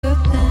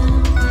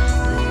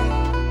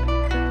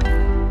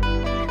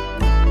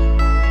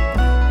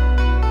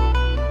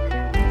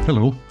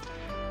Hello,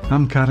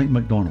 I'm Carrick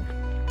MacDonald,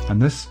 and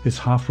this is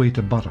Halfway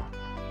to Burgh,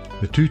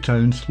 the Two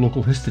Towns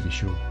local history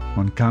show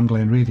on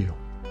Camglen Radio.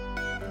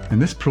 In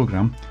this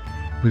programme,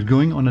 we're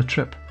going on a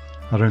trip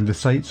around the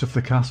sites of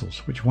the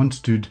castles which once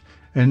stood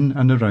in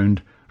and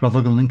around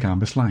Rutherglen and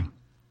Cambuslang.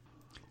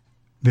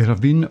 There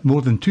have been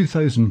more than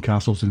 2,000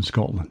 castles in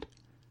Scotland.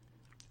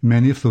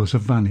 Many of those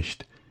have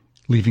vanished,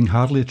 leaving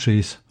hardly a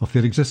trace of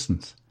their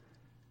existence.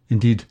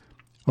 Indeed,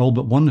 all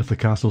but one of the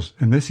castles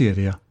in this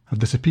area have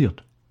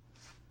disappeared.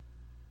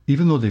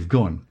 Even though they've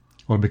gone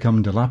or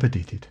become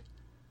dilapidated,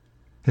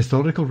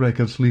 historical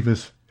records leave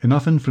us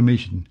enough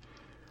information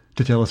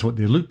to tell us what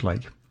they looked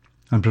like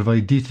and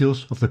provide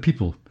details of the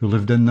people who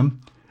lived in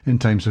them in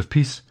times of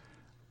peace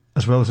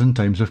as well as in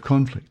times of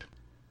conflict.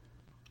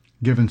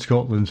 Given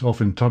Scotland's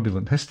often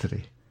turbulent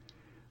history,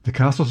 the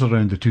castles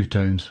around the two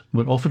towns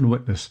were often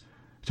witness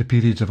to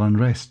periods of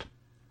unrest.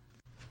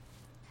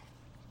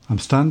 I'm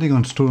standing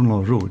on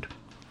Stonelaw Road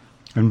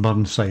in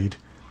Burnside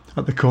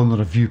at the corner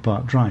of View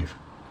Park Drive.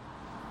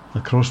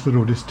 Across the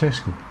road is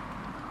Tesco,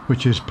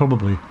 which is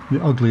probably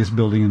the ugliest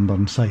building in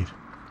Burnside.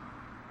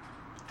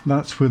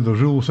 That's where the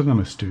Rural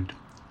Cinema stood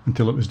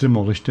until it was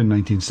demolished in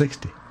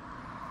 1960.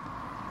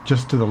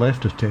 Just to the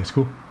left of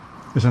Tesco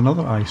is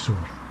another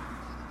eyesore,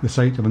 the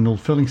site of an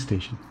old filling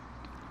station,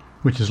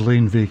 which has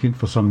lain vacant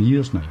for some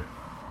years now.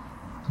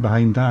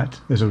 Behind that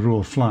is a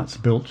row of flats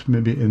built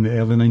maybe in the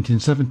early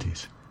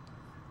 1970s.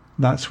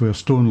 That's where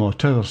Stonelaw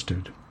Tower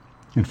stood.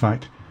 In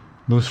fact,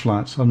 those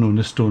flats are known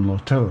as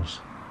Stonelaw Towers.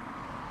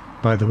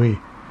 By the way,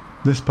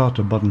 this part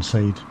of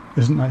Burnside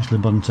isn't actually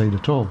Burnside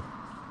at all,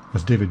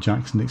 as David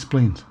Jackson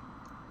explains.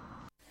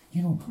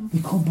 You know,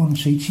 we call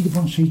Burnside, see the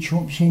Burnside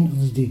Shop Centre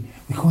today,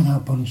 we call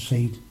that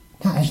Burnside.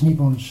 That isn't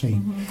Burnside.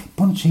 Mm-hmm.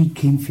 Burnside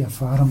came from a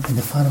farm, and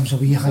the farm's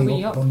away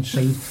high up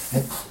Burnside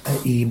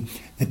at the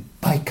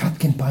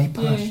Catkin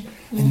bypass.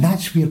 Yeah. And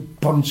that's where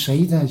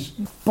Burnside is.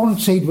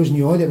 Burnside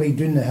wasn't all the way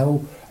down the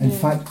hill. In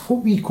fact,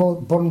 what we call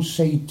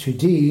Burnside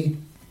today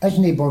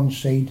isn't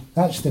Burnside.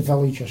 That's the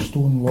village of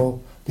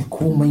Stonelaw, the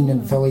coal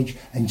mining village,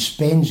 and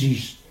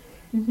Spence's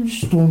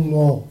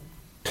Stonelaw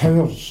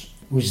Towers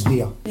was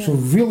there. Yeah. So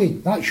really,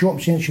 that shop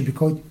centre should be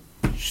called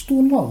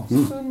Stonelaw.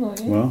 Stonelaw,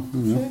 yeah. Well,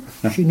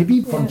 yeah. Shouldn't it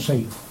be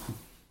Burnside?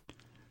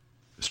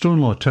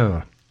 Stonelaw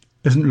Tower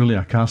isn't really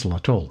a castle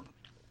at all,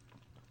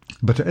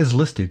 but it is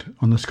listed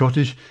on the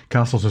Scottish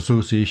Castles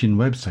Association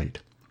website,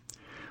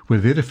 where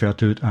they refer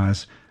to it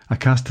as a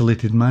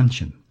castellated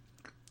mansion.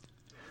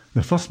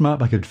 The first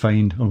map I could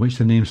find on which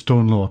the name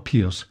Stonelaw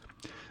appears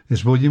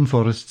is William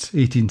Forrest's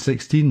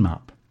 1816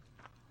 map.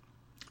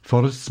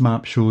 Forrest's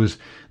map shows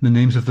the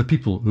names of the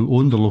people who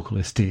owned the local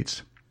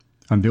estates,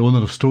 and the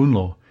owner of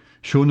Stonelaw,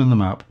 shown on the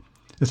map,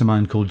 is a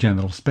man called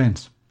General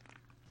Spence.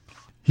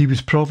 He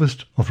was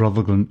Provost of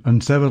Rutherglen on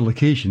several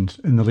occasions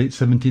in the late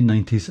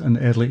 1790s and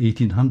early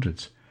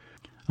 1800s,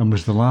 and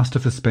was the last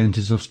of the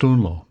Spences of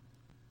Stonelaw.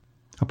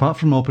 Apart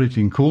from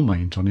operating coal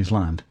mines on his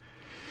land,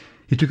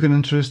 he took an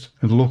interest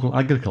in local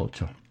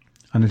agriculture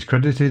and is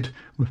credited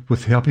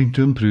with helping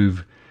to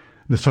improve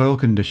the soil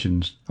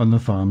conditions on the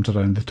farms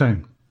around the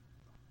town.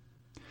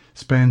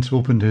 Spence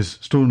opened his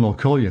Stonelaw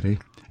colliery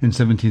in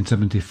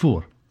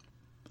 1774,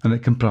 and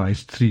it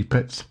comprised 3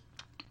 pits.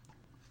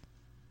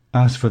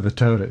 As for the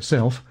tower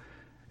itself,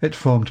 it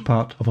formed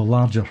part of a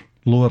larger,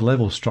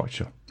 lower-level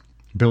structure,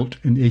 built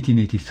in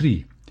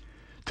 1883,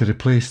 to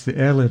replace the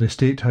earlier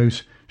estate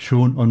house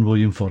shown on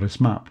William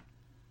Forrest's map.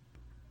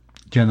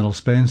 General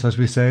Spence, as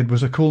we said,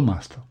 was a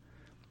coalmaster,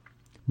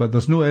 but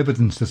there's no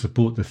evidence to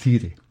support the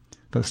theory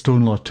that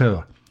Stonelaw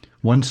Tower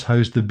once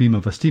housed the beam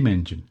of a steam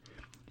engine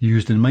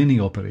used in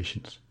mining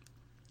operations.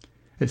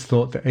 It's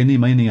thought that any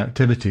mining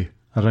activity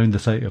around the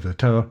site of the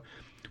tower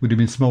would have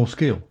been small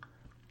scale,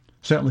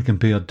 certainly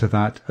compared to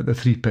that at the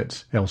 3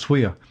 pits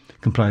elsewhere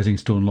comprising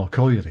Stonelaw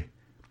Colliery,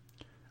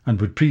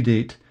 and would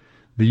predate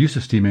the use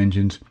of steam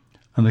engines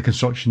and the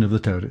construction of the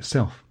tower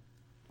itself.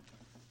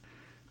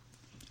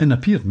 In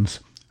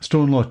appearance,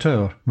 Stonelaw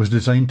Tower was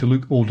designed to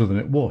look older than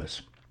it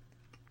was.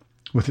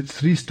 With its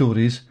 3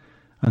 stories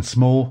and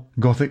small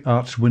Gothic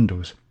arched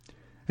windows,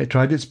 it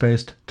tried its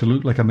best to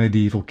look like a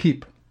medieval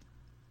keep.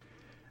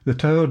 The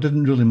tower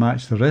didn't really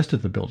match the rest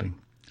of the building,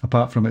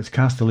 apart from its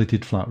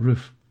castellated flat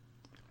roof.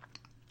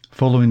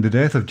 Following the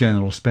death of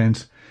General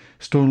Spence,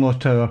 Stonelaw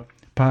Tower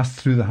passed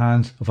through the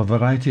hands of a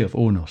variety of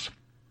owners.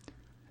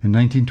 In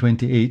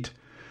 1928,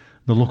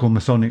 the local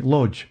Masonic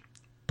Lodge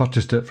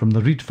purchased it from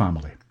the Reed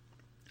family,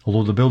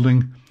 although the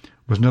building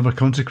was never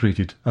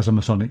consecrated as a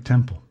Masonic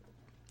temple.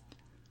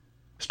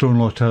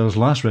 Stonelaw Tower's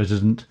last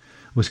resident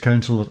was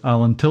Councillor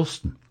Alan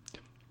Tilston,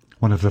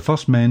 one of the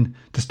first men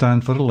to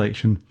stand for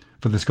election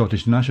for the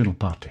Scottish National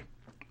Party.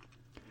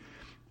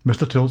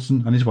 Mr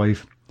Tilston and his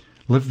wife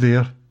lived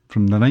there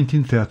from the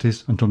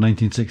 1930s until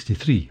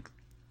 1963.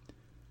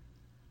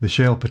 The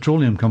Shell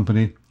Petroleum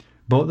Company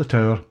bought the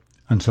tower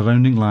and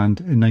surrounding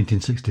land in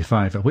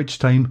 1965, at which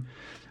time,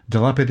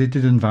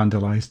 dilapidated and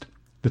vandalised,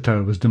 the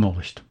tower was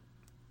demolished.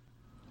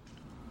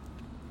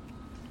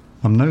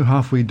 I'm now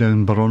halfway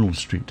down Baronald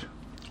Street,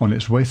 on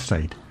its west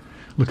side,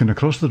 looking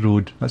across the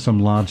road at some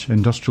large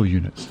industrial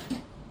units.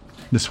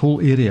 This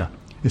whole area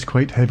is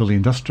quite heavily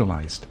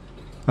industrialised,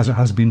 as it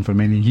has been for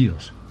many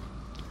years.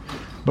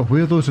 But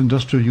where those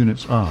industrial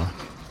units are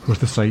was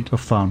the site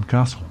of Farm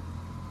Castle.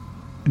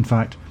 In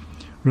fact,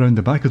 round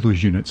the back of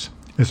those units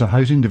is a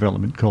housing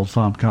development called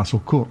Farm Castle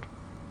Court.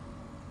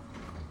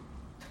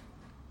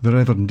 The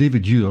Reverend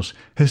David Ewer's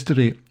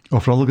History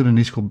of Rutherglen and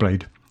East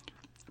Kilbride,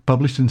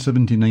 published in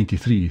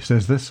 1793,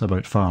 says this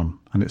about Farm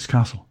and its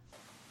castle.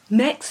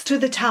 Next to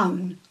the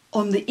town,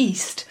 on the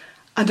east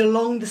and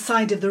along the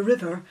side of the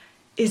river,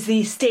 is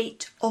the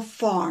estate of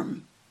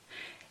Farm.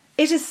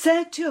 It is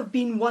said to have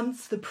been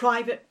once the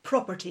private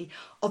property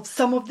of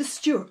some of the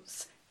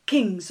Stuarts,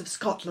 kings of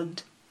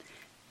Scotland.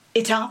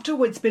 It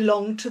afterwards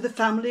belonged to the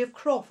family of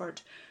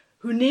Crawford,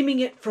 who, naming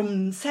it from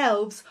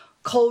themselves,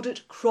 called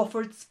it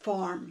Crawford's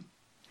Farm.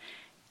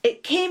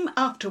 It came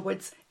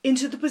afterwards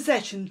into the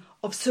possession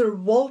of Sir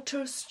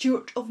Walter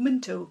Stewart of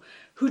Minto,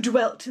 who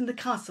dwelt in the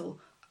castle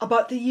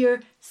about the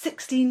year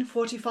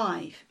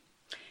 1645.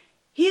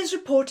 He is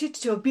reported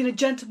to have been a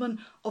gentleman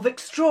of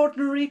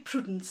extraordinary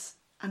prudence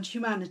and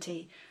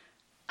humanity,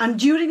 and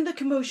during the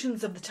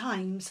commotions of the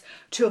times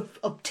to have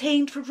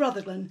obtained for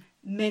Rutherglen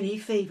many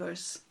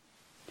favours.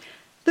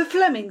 The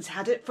Flemings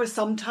had it for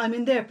some time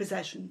in their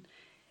possession.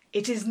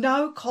 It is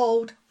now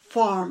called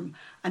Farm,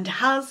 and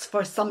has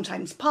for some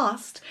times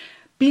past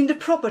been the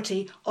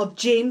property of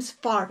James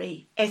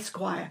Farry,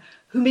 Esquire,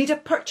 who made a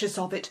purchase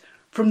of it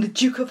from the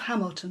Duke of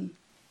Hamilton.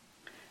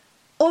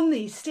 On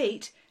the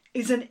estate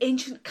is an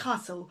ancient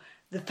castle,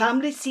 the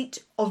family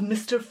seat of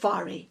Mr.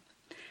 Farry.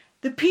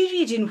 The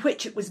period in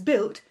which it was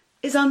built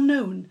is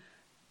unknown,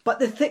 but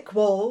the thick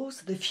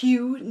walls, the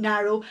few,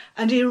 narrow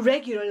and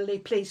irregularly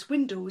placed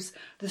windows,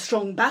 the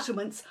strong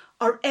battlements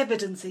are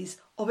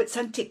evidences of its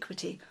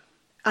antiquity,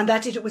 and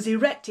that it was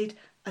erected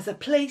as a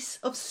place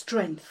of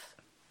strength.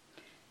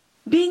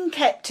 Being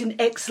kept in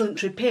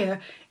excellent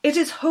repair, it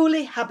is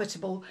wholly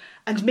habitable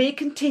and may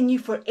continue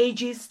for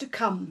ages to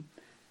come.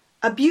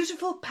 A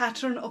beautiful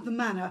pattern of the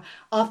manner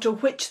after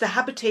which the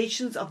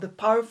habitations of the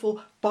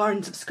powerful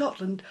barons of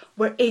Scotland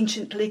were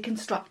anciently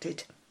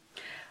constructed.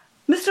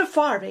 Mr.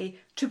 Farry,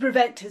 to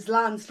prevent his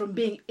lands from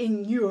being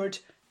inured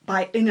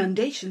by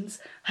inundations,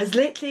 has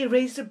lately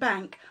raised a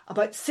bank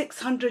about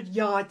 600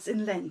 yards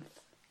in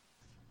length.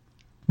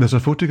 There's a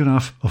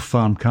photograph of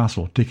Farm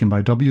Castle taken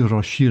by W.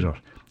 Ross Shearer,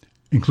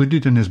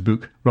 included in his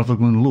book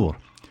Rutherglen Lore,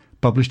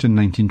 published in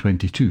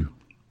 1922.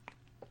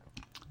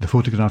 The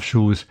photograph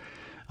shows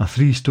a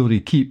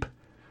 3-storey keep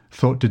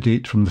thought to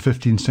date from the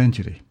 15th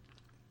century.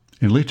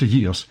 In later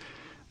years,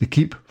 the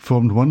keep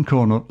formed one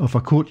corner of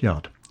a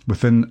courtyard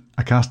within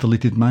a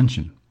castellated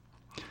mansion,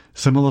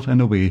 similar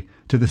in a way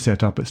to the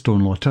setup at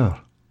Stonelaw Tower.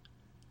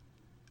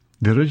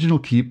 The original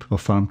keep of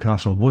Farm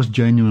Castle was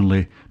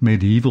genuinely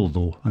medieval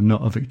though, and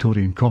not a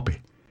Victorian copy,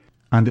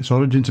 and its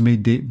origins may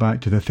date back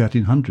to the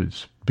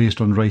 1300s,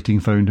 based on writing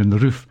found in the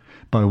roof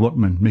by a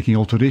workman making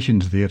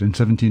alterations there in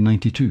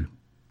 1792.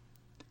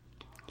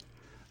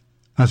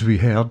 As we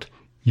heard,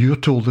 Ewer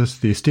told us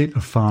the estate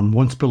of Farm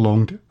once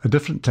belonged at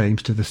different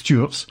times to the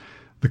Stuarts,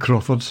 the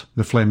Crawfords,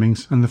 the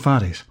Flemings and the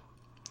Farries,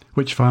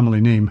 which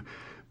family name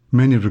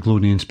many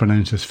Ruglonians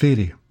pronounce as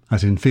Fairy,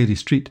 as in Fairy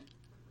Street.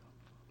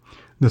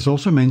 There's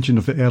also mention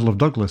of the Earl of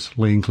Douglas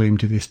laying claim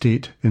to the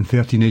estate in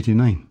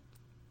 1389.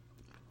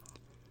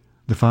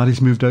 The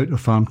Farries moved out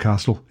of Farm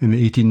Castle in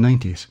the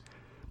 1890s,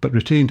 but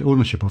retained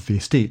ownership of the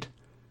estate,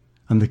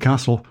 and the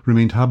castle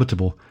remained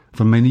habitable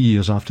for many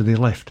years after they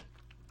left.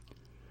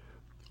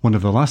 One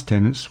of the last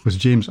tenants was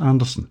James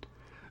Anderson,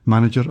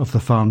 manager of the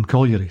Farm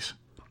Collieries,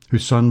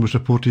 whose son was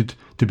reported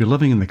to be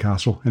living in the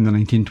castle in the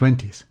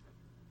 1920s.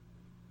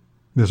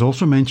 There's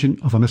also mention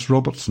of a Miss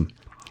Robertson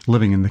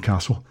living in the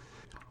castle,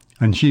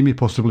 and she may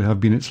possibly have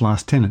been its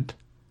last tenant.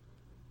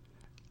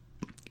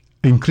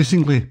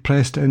 Increasingly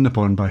pressed in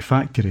upon by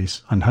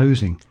factories and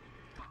housing,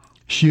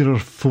 Shearer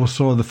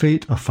foresaw the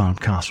fate of Farm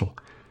Castle,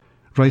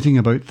 writing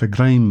about the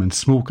grime and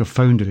smoke of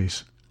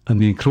foundries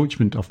and the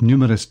encroachment of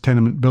numerous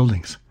tenement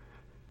buildings.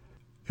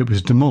 It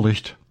was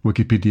demolished,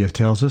 Wikipedia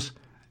tells us,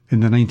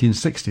 in the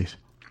 1960s,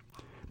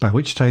 by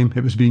which time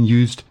it was being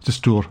used to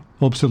store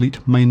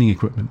obsolete mining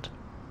equipment.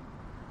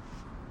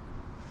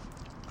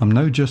 I'm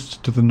now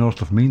just to the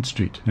north of Main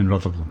Street in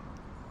Rutherglen.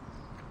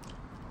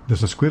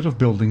 There's a square of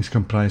buildings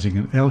comprising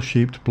an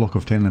L-shaped block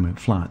of tenement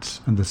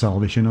flats and the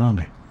Salvation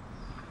Army,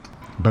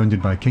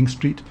 bounded by King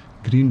Street,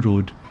 Green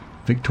Road,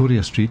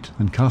 Victoria Street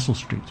and Castle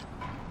Street.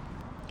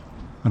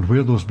 And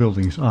where those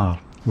buildings are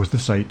was the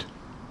site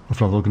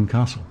of Rutherglen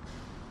Castle.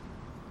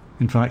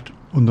 In fact,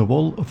 on the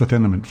wall of the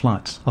tenement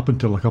flats, up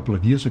until a couple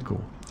of years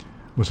ago,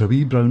 was a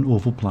wee brown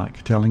oval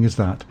plaque telling us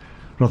that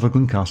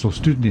Rutherglen Castle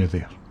stood near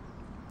there.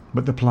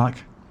 But the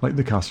plaque, like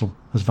the castle,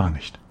 has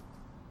vanished.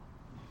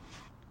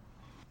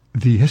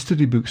 The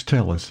history books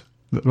tell us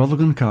that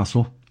Rutherglen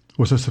Castle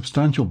was a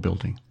substantial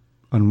building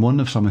and one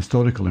of some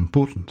historical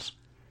importance.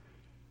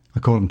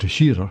 According to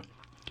Shearer,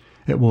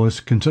 it was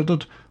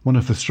considered one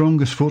of the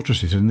strongest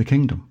fortresses in the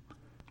kingdom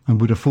and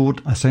would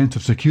afford a sense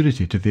of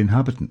security to the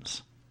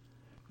inhabitants.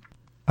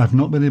 I've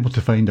not been able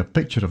to find a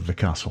picture of the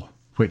castle,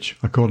 which,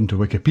 according to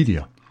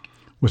Wikipedia,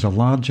 was a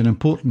large and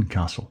important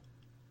castle,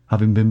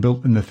 having been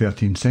built in the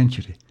 13th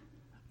century,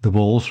 the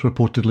walls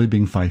reportedly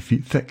being 5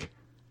 feet thick.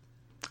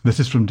 This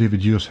is from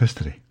David Ure's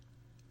history.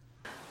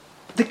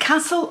 The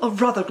castle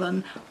of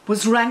Rutherglen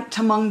was ranked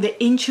among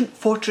the ancient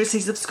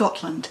fortresses of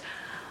Scotland,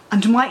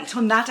 and might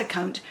on that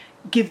account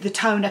give the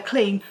town a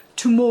claim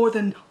to more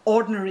than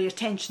ordinary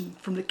attention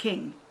from the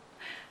king.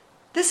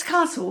 This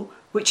castle,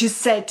 which is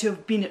said to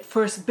have been at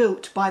first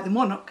built by the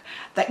monarch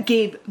that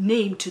gave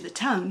name to the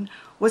town,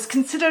 was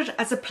considered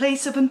as a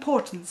place of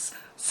importance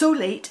so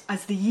late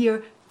as the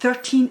year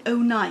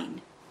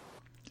 1309.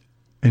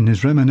 In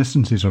his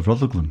Reminiscences of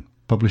Rutherglen,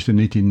 published in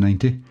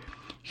 1890,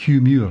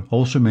 Hugh Muir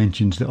also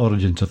mentions the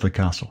origins of the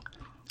castle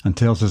and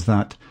tells us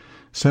that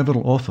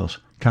several authors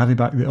carry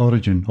back the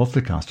origin of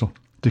the castle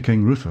to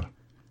King Ruther,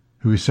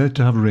 who is said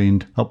to have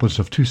reigned upwards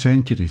of 2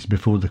 centuries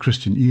before the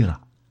Christian era.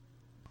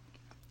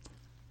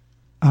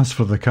 As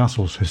for the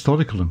castle's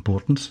historical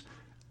importance,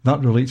 that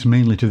relates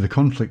mainly to the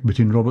conflict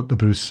between Robert the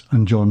Bruce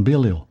and John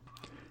Balliol,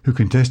 who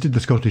contested the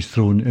Scottish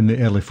throne in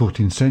the early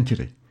 14th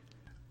century.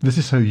 This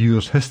is how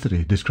Ure's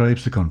history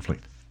describes the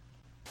conflict.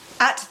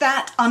 At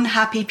that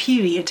unhappy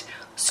period,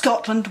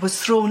 Scotland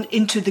was thrown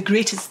into the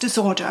greatest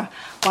disorder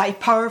by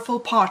powerful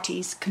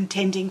parties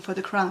contending for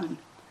the crown.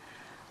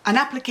 An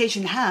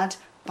application had,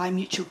 by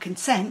mutual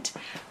consent,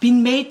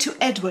 been made to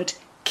Edward,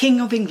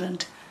 King of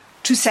England,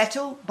 to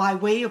settle by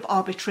way of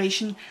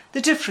arbitration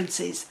the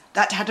differences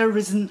that had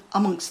arisen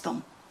amongst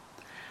them.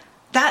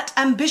 That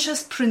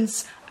ambitious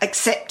prince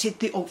accepted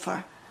the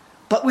offer,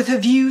 but with a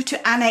view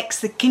to annex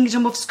the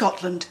kingdom of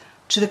Scotland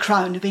to the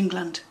crown of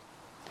England.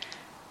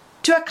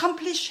 To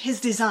accomplish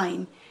his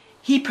design,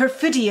 he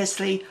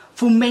perfidiously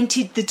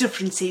fomented the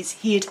differences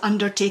he had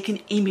undertaken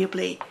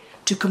amiably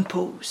to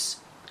compose.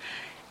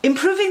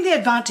 Improving the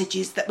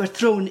advantages that were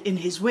thrown in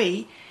his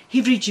way,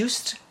 he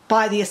reduced,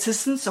 by the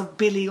assistance of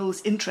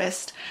Balliol's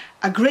interest,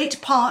 a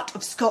great part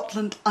of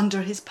Scotland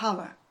under his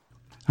power.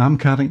 I'm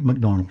Carrick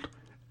MacDonald,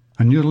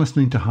 and you're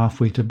listening to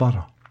Halfway to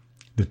Burgh,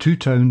 the Two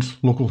Towns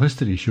local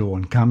history show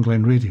on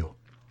Camglen Radio.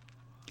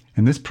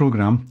 In this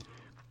programme,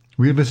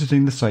 we're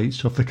visiting the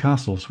sites of the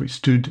castles which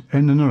stood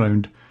in and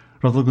around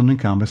Rutherglen and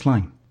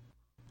Cambuslang.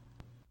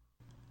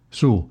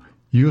 So,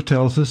 Ure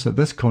tells us that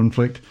this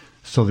conflict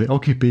saw the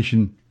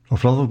occupation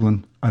of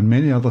Rutherglen and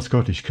many other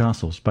Scottish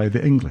castles by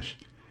the English,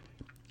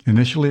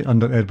 initially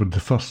under Edward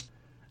I,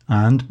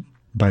 and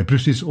by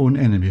Bruce's own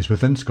enemies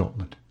within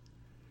Scotland.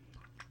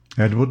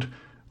 Edward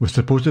was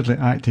supposedly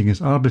acting as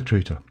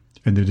arbitrator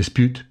in the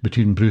dispute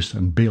between Bruce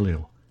and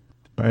Balliol,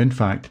 but in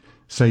fact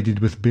sided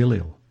with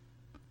Balliol.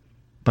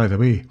 By the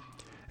way,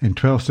 in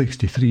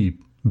 1263,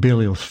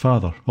 Balliol's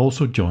father,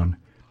 also John,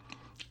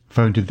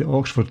 founded the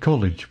Oxford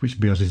College which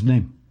bears his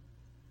name.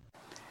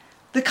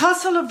 The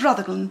castle of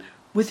Rutherglen,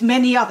 with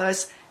many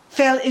others,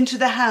 fell into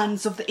the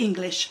hands of the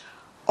English,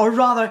 or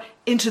rather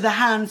into the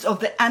hands of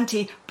the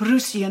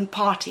anti-Brucean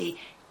party,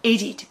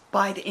 aided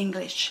by the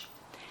English.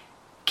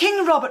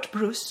 King Robert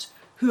Bruce,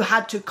 who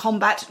had to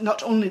combat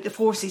not only the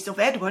forces of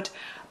Edward,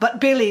 but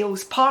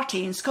Balliol's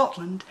party in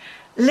Scotland,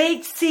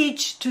 laid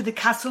siege to the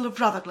castle of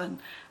Rutherglen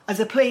as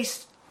a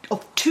place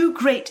of too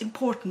great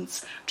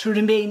importance to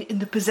remain in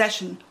the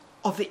possession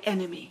of the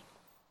enemy.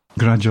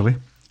 Gradually,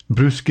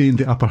 Bruce gained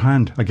the upper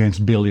hand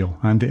against Balliol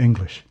and the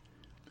English,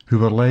 who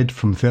were led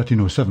from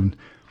 1307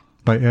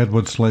 by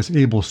Edward's less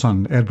able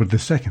son Edward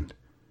II.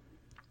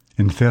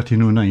 In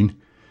 1309,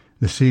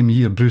 the same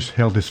year Bruce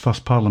held his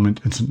first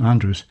parliament in St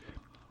Andrews,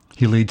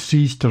 he laid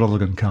siege to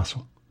Rutherglen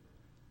Castle.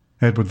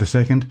 Edward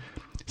II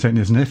sent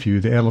his nephew,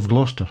 the Earl of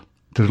Gloucester,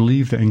 to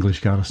relieve the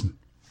English garrison.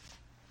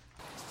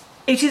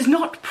 It is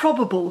not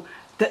probable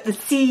that the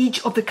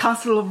siege of the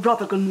castle of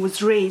Rutherglen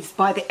was raised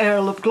by the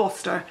Earl of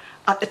Gloucester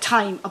at the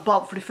time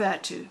above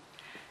referred to.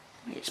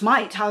 It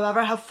might,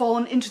 however, have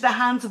fallen into the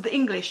hands of the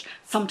English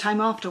some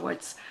time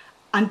afterwards,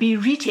 and be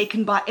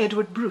retaken by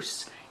Edward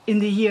Bruce in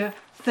the year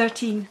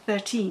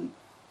 1313.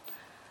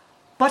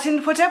 But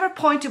in whatever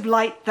point of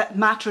light that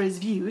matter is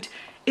viewed,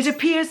 it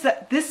appears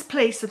that this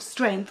place of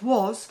strength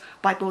was,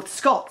 by both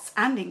Scots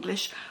and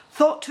English,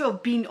 thought to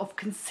have been of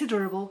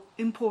considerable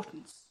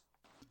importance.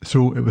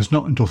 So it was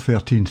not until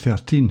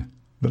 1313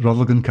 that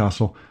Rutherglen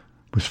Castle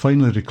was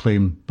finally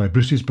reclaimed by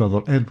Bruce's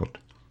brother Edward.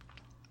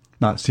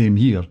 That same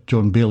year,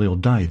 John Balliol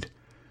died,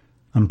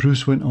 and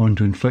Bruce went on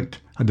to inflict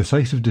a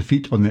decisive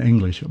defeat on the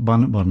English at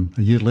Bannockburn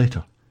a year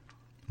later.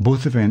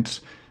 Both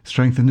events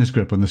strengthened his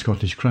grip on the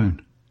Scottish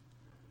crown.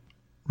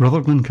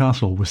 Rutherglen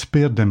Castle was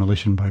spared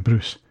demolition by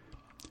Bruce,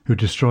 who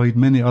destroyed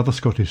many other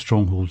Scottish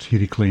strongholds he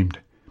reclaimed.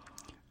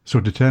 So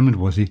determined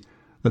was he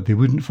that they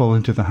wouldn't fall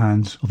into the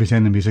hands of his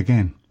enemies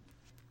again.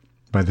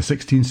 By the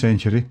 16th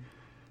century,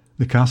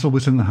 the castle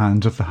was in the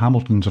hands of the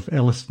Hamiltons of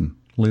Elliston,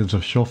 lairds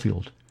of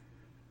Shawfield.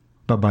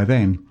 But by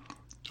then,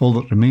 all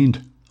that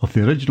remained of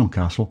the original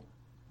castle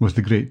was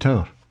the Great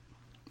Tower.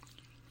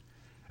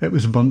 It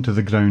was burnt to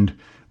the ground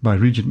by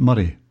Regent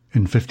Murray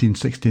in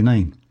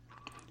 1569,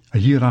 a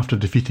year after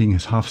defeating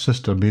his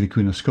half-sister Mary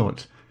Queen of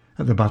Scots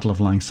at the Battle of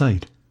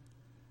Langside.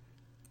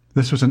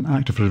 This was an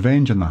act of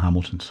revenge on the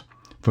Hamiltons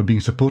for being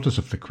supporters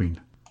of the Queen.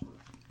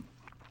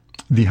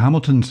 The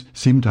Hamiltons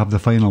seemed to have the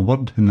final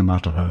word in the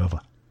matter, however,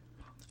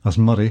 as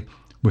Murray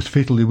was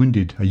fatally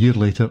wounded a year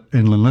later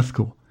in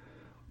Linlithgow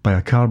by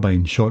a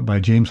carbine shot by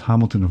James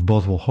Hamilton of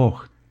Bothwell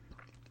Hawk,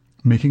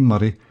 making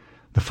Murray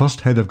the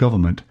first head of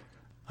government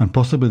and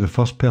possibly the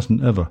first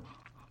person ever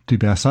to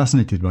be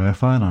assassinated by a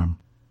firearm.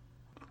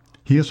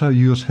 Here's how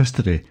Yours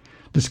History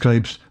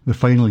describes the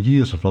final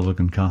years of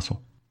Rutherglen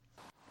Castle.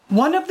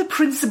 One of the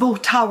principal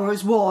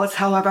towers was,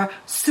 however,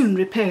 soon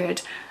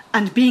repaired,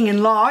 and being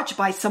enlarged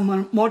by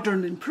some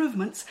modern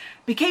improvements,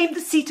 became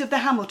the seat of the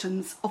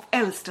Hamiltons of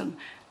Elliston,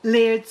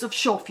 Lairds of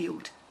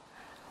Shawfield.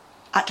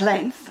 At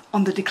length,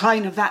 on the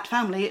decline of that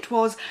family, it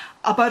was,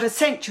 about a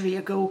century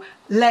ago,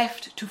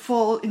 left to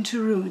fall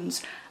into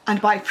ruins,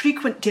 and by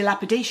frequent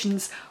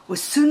dilapidations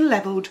was soon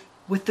levelled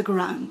with the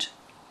ground.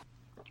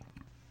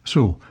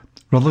 So,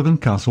 Rutherglen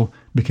Castle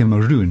became a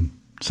ruin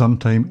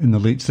sometime in the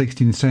late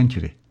 16th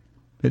century,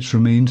 its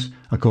remains,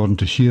 according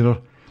to Shearer,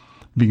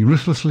 being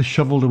ruthlessly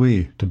shovelled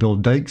away to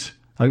build dykes,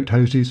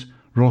 outhouses,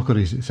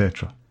 rockeries,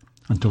 etc.,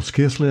 until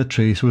scarcely a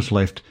trace was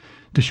left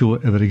to show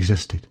it ever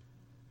existed.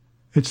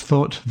 It's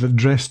thought that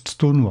dressed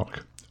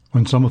stonework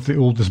on some of the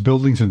oldest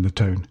buildings in the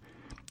town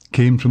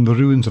came from the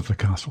ruins of the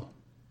castle.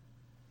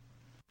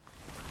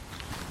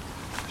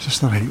 Is this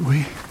the right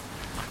way?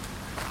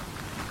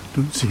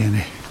 Don't see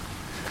any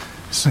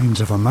signs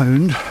of a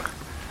mound.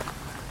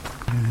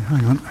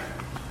 Hang on.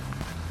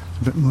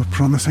 A bit more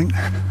promising.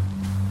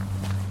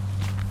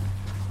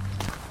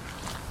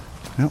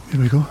 Well, here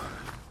we go.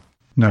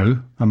 Now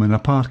I'm in a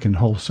park in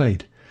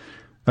Hallside,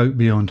 out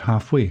beyond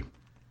halfway.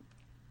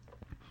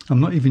 I'm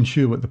not even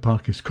sure what the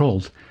park is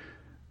called,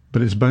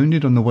 but it's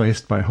bounded on the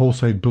west by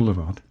Hallside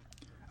Boulevard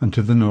and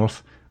to the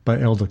north by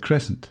Elder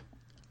Crescent.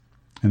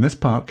 In this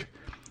park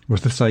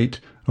was the site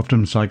of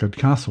Drumsagard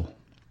Castle.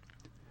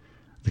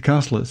 The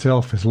castle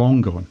itself is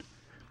long gone,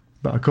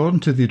 but according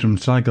to the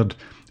Drumsagard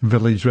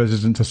Village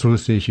Residents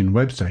Association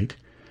website,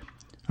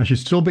 I should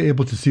still be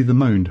able to see the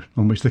mound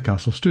on which the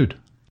castle stood.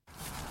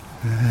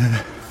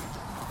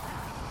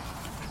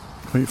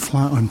 Quite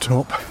flat on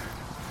top.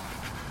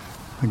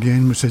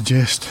 Again would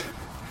suggest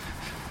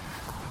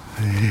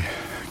a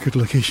good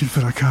location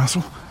for a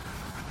castle.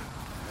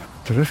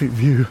 Terrific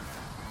view.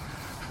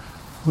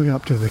 Way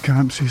up to the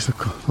Campsies,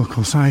 the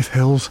local Scythe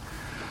Hills.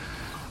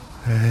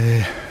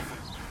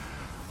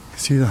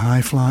 See the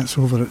high flats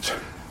over it.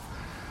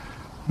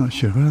 Not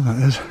sure where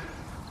that is.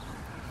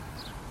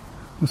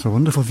 That's a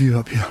wonderful view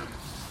up here.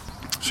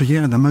 So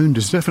yeah, the mound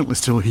is definitely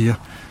still here.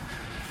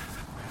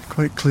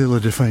 Quite clearly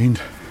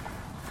defined.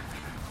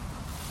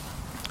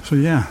 So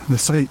yeah, the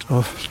site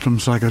of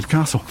Drumsagard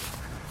Castle.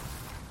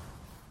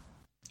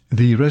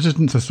 The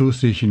Residents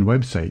Association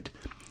website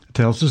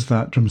tells us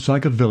that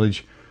Drumsagard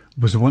Village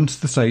was once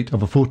the site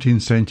of a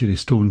 14th century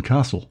stone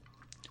castle,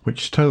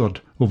 which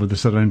towered over the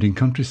surrounding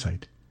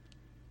countryside.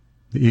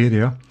 The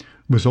area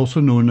was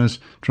also known as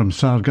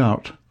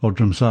Drumsargart or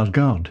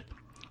Drumsargard,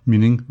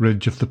 meaning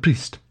Ridge of the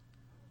Priest.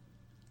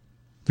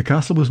 The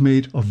castle was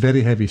made of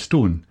very heavy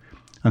stone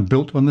and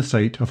built on the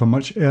site of a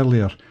much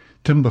earlier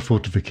timber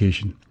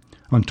fortification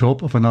on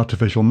top of an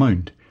artificial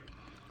mound,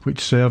 which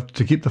served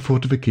to keep the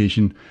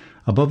fortification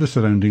above the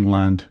surrounding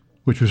land,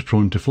 which was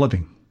prone to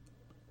flooding.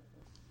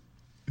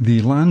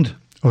 The land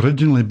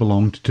originally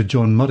belonged to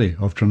John Murray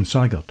of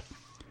Drumsagard,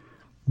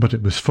 but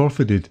it was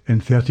forfeited in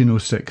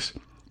 1306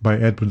 by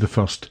Edward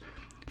I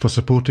for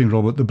supporting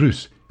Robert the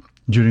Bruce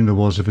during the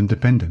Wars of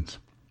Independence.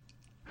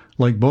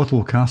 Like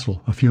Bothwell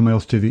Castle, a few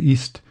miles to the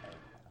east,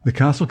 the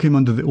castle came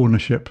under the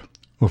ownership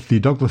of the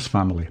Douglas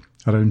family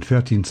around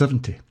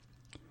 1370.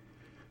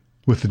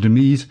 With the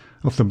demise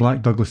of the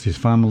Black Douglases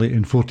family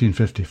in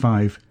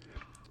 1455,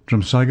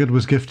 Drumsagard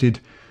was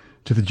gifted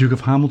to the Duke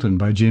of Hamilton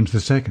by James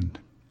II.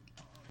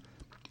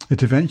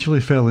 It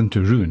eventually fell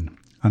into ruin,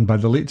 and by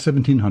the late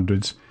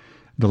 1700s,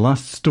 the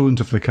last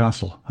stones of the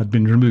castle had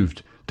been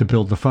removed to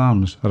build the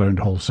farms around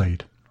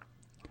Hallside.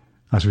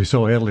 As we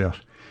saw earlier,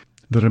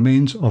 the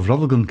remains of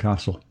Rutherglen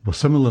Castle were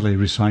similarly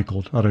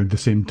recycled around the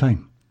same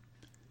time.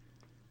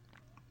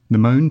 The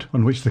mound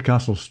on which the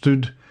castle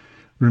stood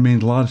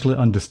remained largely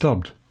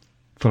undisturbed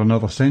for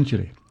another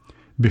century,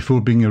 before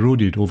being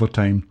eroded over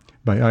time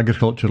by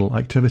agricultural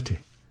activity.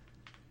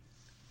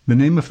 The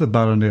name of the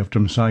barony of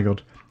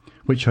Drumsagard,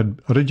 which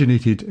had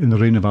originated in the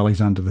reign of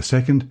Alexander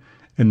II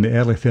in the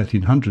early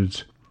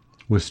 1300s,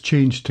 was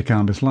changed to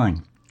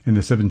Cambuslang in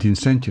the 17th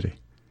century.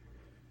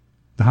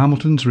 The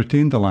Hamiltons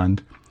retained the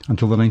land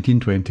until the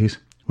 1920s,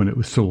 when it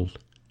was sold.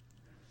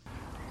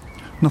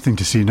 Nothing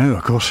to see now,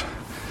 of course.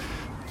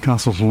 The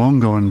castle's long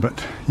gone,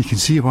 but you can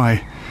see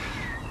why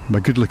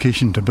a good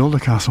location to build a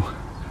castle,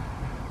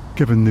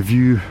 given the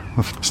view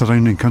of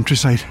surrounding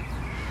countryside.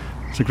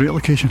 It's a great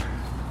location.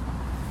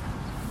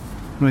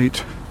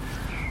 Right,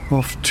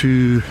 off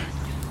to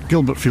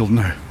Gilbertfield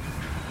now.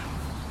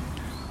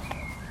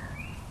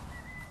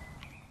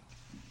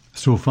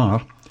 So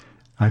far,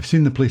 I've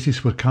seen the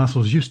places where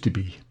castles used to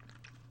be.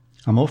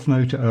 I'm off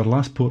now to our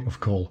last port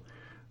of call,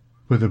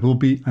 where there will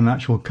be an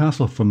actual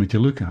castle for me to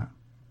look at.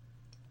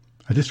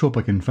 I just hope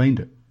I can find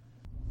it.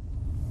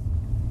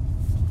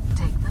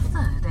 Take the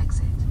third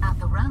exit at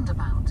the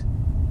roundabout.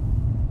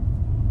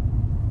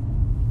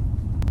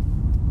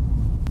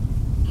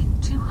 In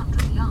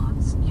 200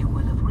 yards, you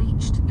will have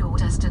reached your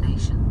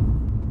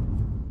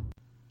destination.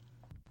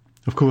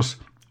 Of course,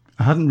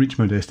 I hadn't reached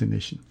my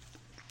destination.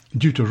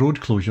 Due to road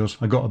closures,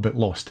 I got a bit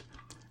lost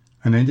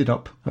and ended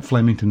up at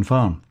Flemington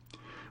Farm,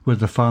 where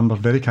the farmer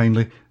very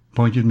kindly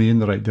pointed me in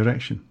the right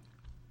direction.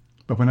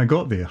 But when I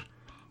got there,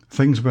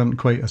 things weren't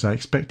quite as I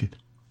expected.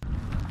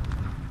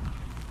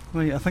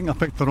 Right, I think I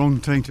picked the wrong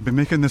time to be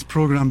making this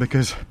programme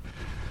because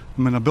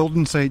I'm in a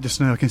building site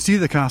just now. I can see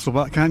the castle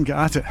but I can't get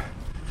at it.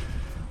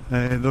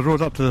 The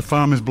road up to the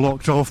farm is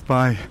blocked off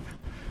by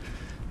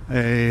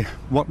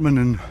workmen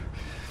and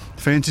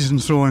fences and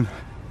so on.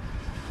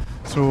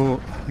 So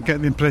I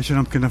get the impression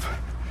I'm kind of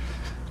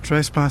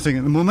trespassing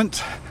at the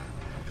moment.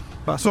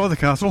 But I saw the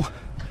castle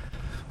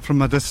from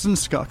a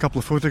distance, got a couple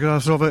of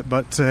photographs of it,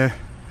 but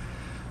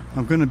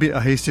I'm going to beat a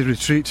hasty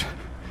retreat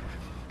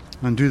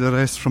and do the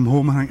rest from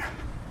home, I think.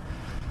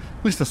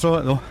 At least I saw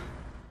it though.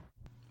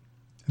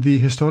 The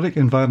Historic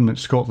Environment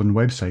Scotland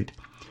website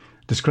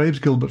describes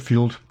Gilbert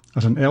Field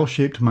as an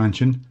L-shaped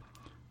mansion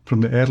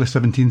from the early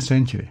 17th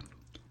century.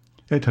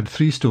 It had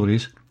 3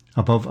 stories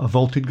above a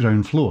vaulted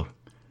ground floor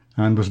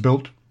and was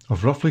built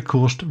of roughly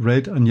coursed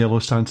red and yellow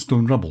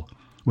sandstone rubble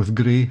with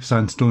grey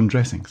sandstone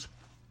dressings.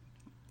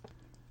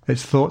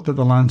 It's thought that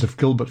the lands of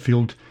Gilbert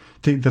Field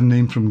take their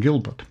name from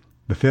Gilbert,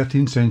 the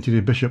 13th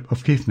century Bishop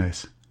of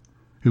Caithness,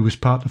 who was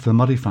part of the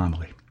Murray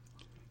family.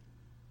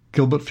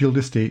 Gilbert Field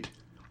Estate,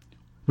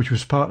 which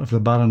was part of the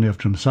barony of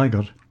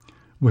Drumsagard,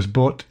 was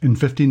bought in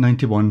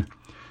 1591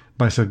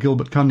 by Sir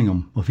Gilbert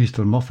Cunningham of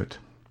Easter Moffat.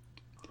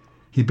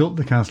 He built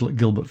the castle at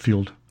Gilbert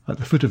Field at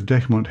the foot of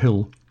Dechmont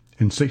Hill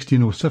in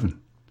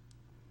 1607.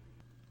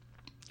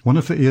 One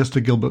of the heirs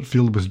to Gilbert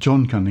Field was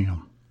John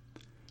Cunningham.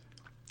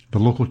 The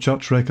local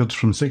church records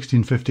from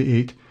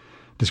 1658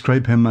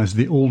 describe him as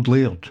the old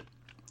laird,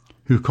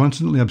 who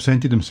constantly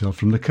absented himself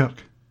from the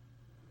kirk.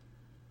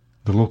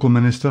 The local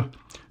minister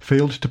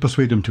failed to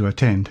persuade him to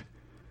attend,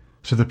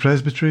 so the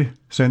presbytery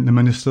sent the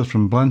ministers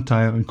from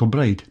Blantyre and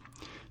Kilbride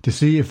to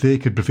see if they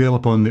could prevail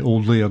upon the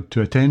old laird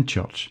to attend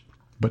church,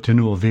 but to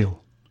no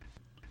avail.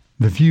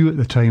 The view at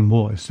the time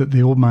was that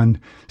the old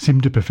man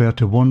seemed to prefer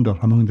to wander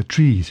among the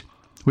trees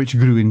which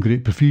grew in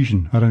great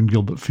profusion around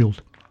Gilbert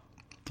Field,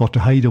 or to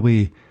hide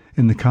away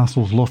in the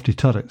castle's lofty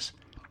turrets,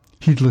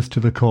 heedless to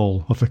the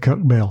call of the kirk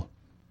bell.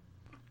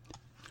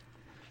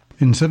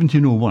 In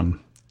 1701,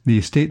 the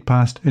estate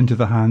passed into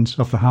the hands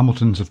of the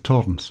Hamiltons of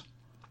Torrance.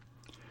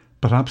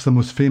 Perhaps the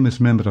most famous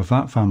member of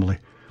that family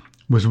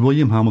was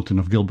William Hamilton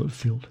of Gilbert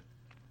Field.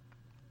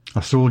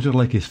 A soldier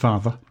like his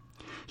father,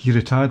 he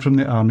retired from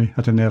the army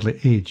at an early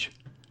age,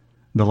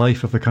 the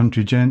life of a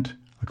country gent,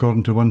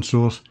 according to one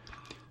source,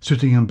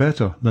 suiting him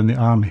better than the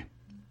army.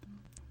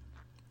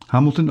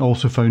 Hamilton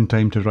also found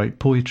time to write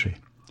poetry,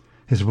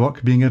 his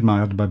work being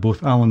admired by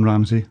both Allan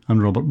Ramsay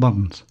and Robert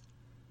Burns.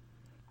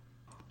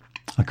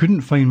 I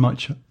couldn't find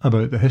much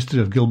about the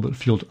history of Gilbert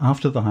Field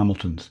after the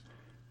Hamiltons,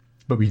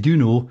 but we do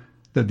know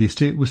that the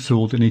estate was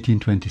sold in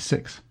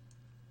 1826.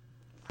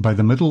 By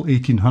the middle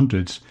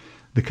 1800s,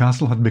 the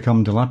castle had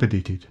become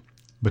dilapidated,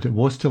 but it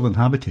was still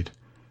inhabited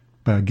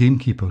by a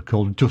gamekeeper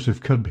called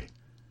Joseph Kirby.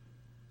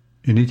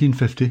 In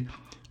 1850,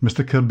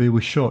 Mr. Kirby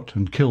was shot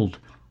and killed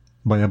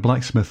by a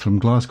blacksmith from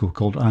Glasgow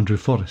called Andrew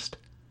Forrest,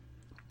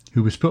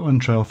 who was put on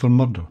trial for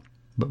murder,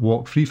 but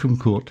walked free from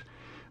court,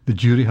 the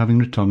jury having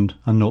returned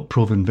a not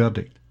proven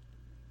verdict.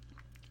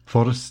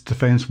 Forrest's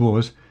defence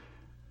was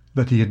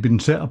that he had been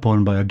set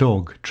upon by a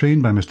dog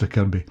trained by Mr.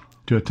 Kirby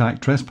to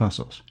attack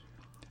trespassers,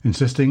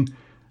 insisting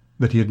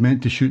that he had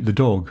meant to shoot the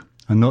dog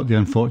and not the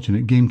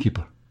unfortunate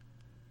gamekeeper.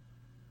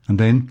 And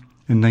then,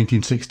 in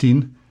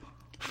 1916,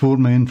 4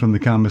 men from the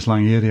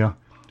Cambuslang area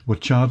were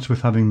charged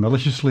with having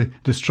maliciously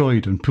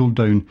destroyed and pulled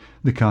down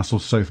the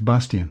castle's south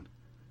bastion.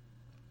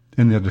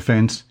 In their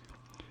defence,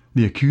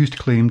 the accused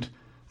claimed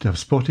to have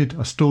spotted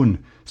a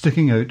stone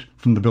sticking out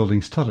from the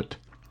building's turret,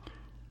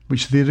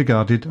 which they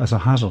regarded as a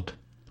hazard.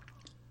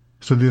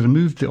 So they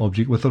removed the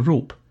object with a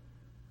rope,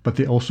 but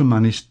they also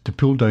managed to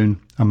pull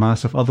down a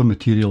mass of other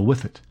material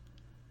with it.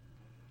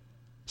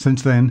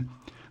 Since then,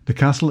 the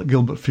castle at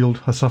Gilbert Field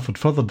has suffered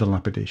further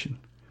dilapidation,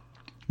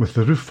 with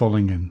the roof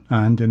falling in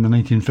and, in the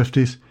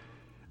 1950s,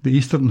 the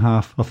eastern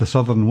half of the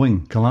southern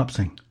wing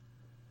collapsing.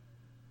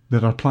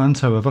 There are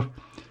plans, however,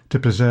 to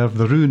preserve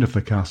the ruin of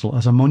the castle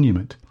as a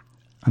monument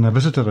and a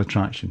visitor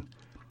attraction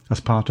as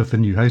part of the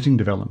new housing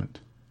development.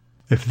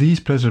 If these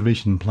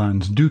preservation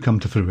plans do come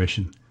to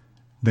fruition,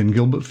 then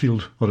Gilbert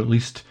Field, or at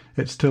least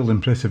its still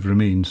impressive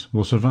remains,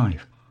 will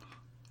survive,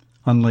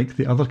 unlike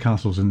the other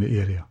castles in the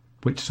area,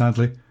 which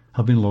sadly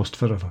have been lost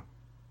forever.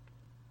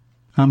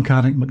 I'm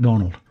Carrick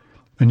MacDonald,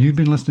 and you've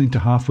been listening to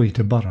Halfway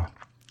to Burgh,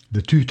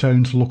 the Two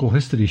Towns local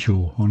history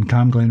show on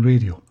Camglen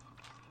Radio.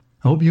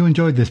 I hope you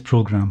enjoyed this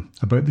programme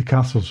about the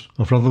castles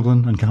of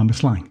Rutherglen and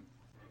Cambuslang.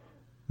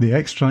 The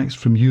extracts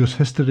from Year's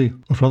History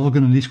of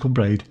Rutherglen and East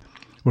Kilbride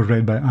were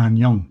read by Anne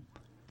Young.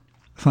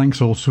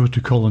 Thanks also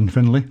to Colin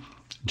Finlay,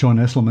 John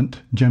Esselmont,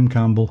 Jim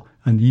Campbell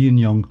and Ian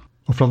Young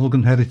of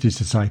Rutherglen Heritage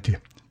Society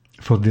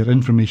for their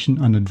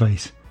information and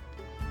advice.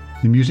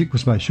 The music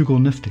was by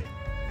Shugo Nifty.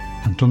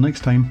 Until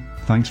next time,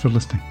 thanks for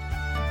listening.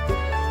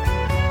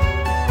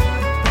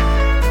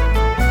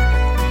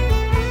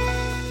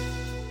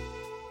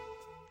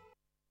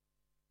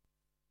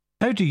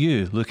 How do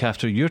you look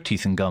after your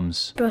teeth and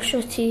gums? Brush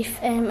your teeth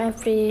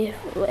every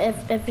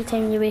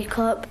time you wake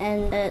up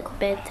and at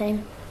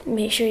bedtime.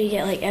 Make sure you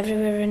get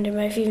everywhere around your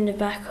mouth, even the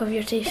back of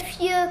your teeth.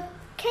 If you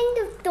kind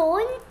of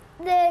don't,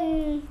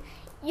 then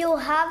you'll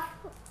have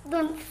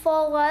them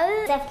fall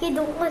out. If you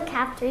don't look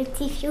after your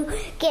teeth, you'll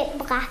get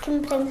black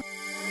and brown.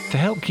 To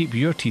help keep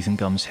your teeth and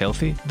gums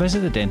healthy, visit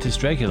the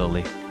dentist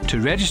regularly. To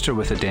register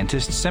with a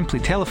dentist, simply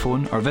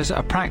telephone or visit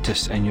a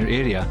practice in your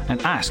area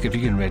and ask if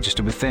you can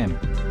register with them.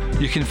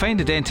 You can find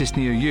a dentist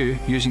near you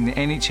using the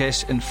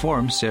NHS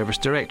Inform service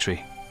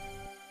directory.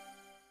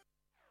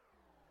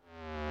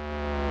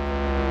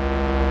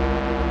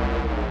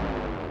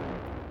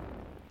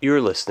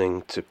 You're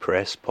listening to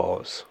Press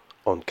Pause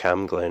on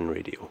Camglen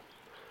Radio.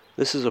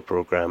 This is a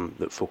programme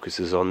that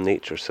focuses on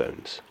nature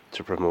sounds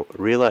to promote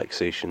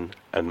relaxation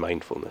and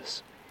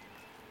mindfulness.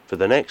 For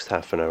the next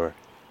half an hour,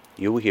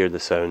 you'll hear the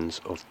sounds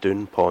of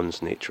Doon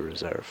Ponds Nature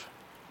Reserve.